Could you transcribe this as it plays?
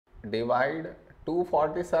divide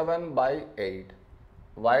 247 by 8.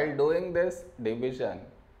 While doing this division,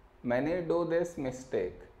 many do this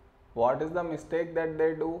mistake. What is the mistake that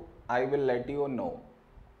they do? I will let you know.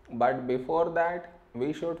 But before that,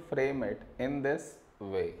 we should frame it in this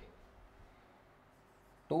way.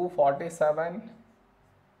 247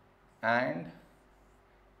 and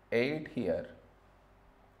 8 here.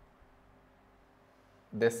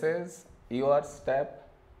 This is your step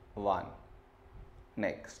 1.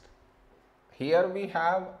 Next, here we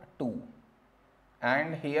have 2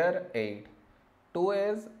 and here 8. 2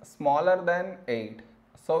 is smaller than 8.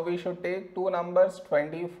 So we should take two numbers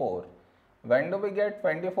 24. When do we get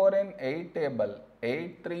 24 in 8 table?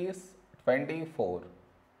 8 3s 24.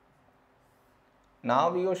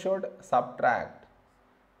 Now you should subtract.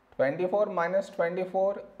 24 minus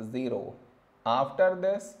 24, 0. After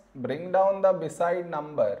this, bring down the beside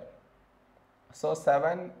number. So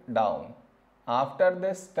 7 down. After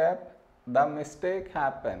this step, the mistake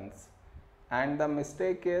happens. And the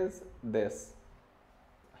mistake is this.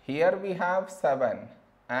 Here we have 7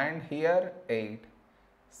 and here 8.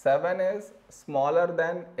 7 is smaller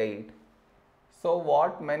than 8. So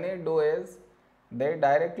what many do is, they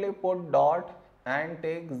directly put dot and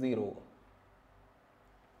take 0,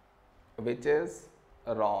 which is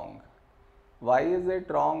wrong. Why is it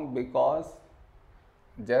wrong? Because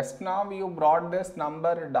just now you brought this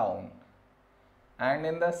number down and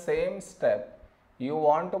in the same step you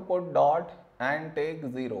want to put dot and take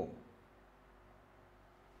 0,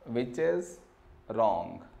 which is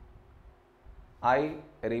wrong. I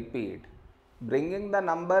repeat, bringing the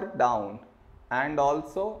number down and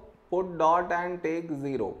also put dot and take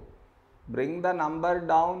 0. Bring the number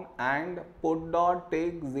down and put dot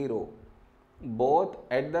take 0. Both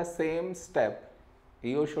at the same step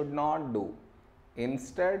you should not do.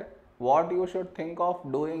 Instead, what you should think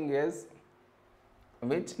of doing is,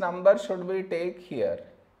 which number should we take here?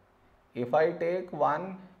 If I take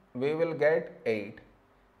 1, we will get 8.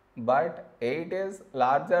 But 8 is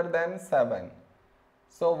larger than 7.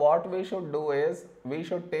 So what we should do is, we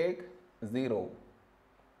should take 0.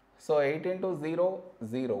 So 8 into 0,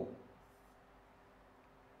 0.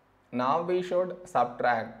 Now we should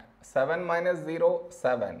subtract. 7 minus 0,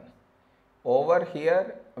 7. Over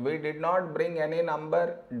here, we did not bring any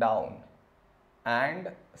number down.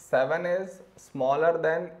 And 7 is smaller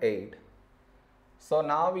than 8. So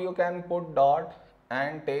now you can put dot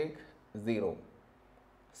and take 0.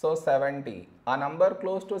 So 70. A number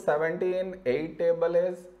close to 70 in 8 table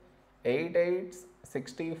is 8 8s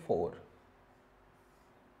 64.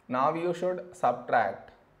 Now you should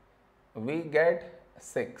subtract. We get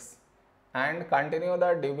 6. And continue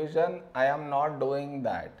the division. I am not doing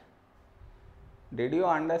that. Did you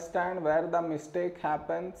understand where the mistake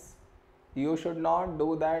happens? You should not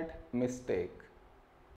do that mistake.